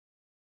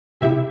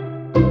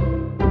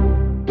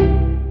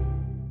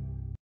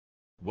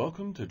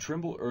Welcome to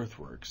Trimble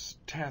Earthworks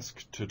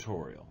Task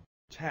Tutorial.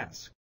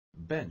 Task: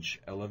 Bench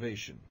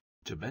Elevation.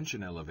 To bench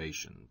an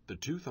elevation, the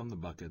tooth on the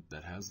bucket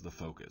that has the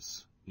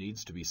focus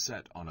needs to be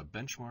set on a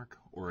benchmark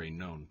or a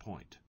known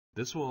point.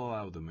 This will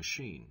allow the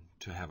machine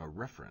to have a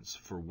reference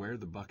for where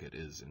the bucket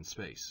is in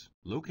space.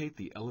 Locate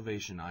the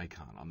elevation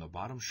icon on the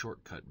bottom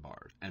shortcut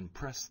bar and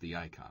press the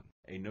icon.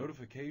 A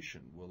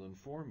notification will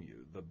inform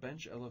you the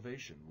bench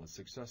elevation was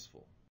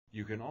successful.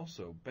 You can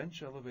also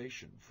bench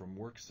elevation from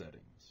work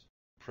settings.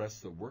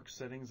 Press the work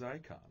settings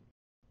icon,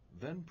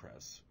 then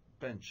press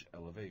bench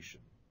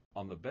elevation.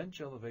 On the bench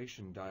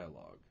elevation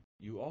dialog,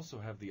 you also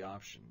have the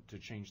option to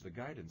change the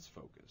guidance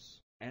focus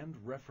and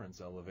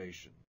reference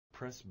elevation.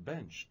 Press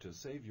bench to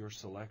save your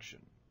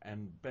selection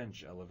and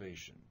bench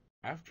elevation.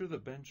 After the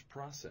bench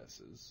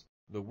processes,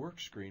 the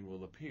work screen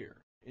will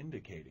appear,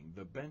 indicating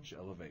the bench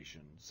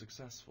elevation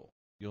successful.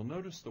 You'll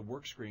notice the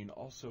work screen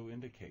also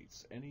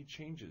indicates any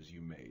changes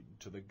you made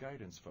to the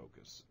guidance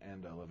focus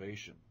and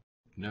elevation.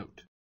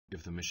 Note: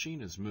 if the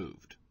machine is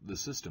moved, the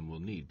system will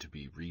need to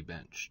be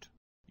re-benched.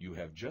 You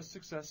have just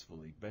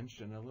successfully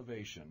benched an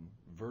elevation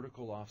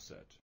vertical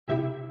offset.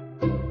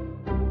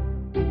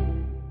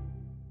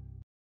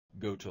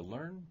 Go to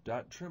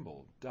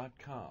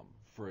learn.trimble.com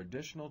for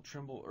additional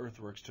Trimble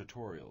Earthworks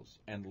tutorials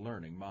and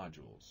learning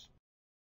modules.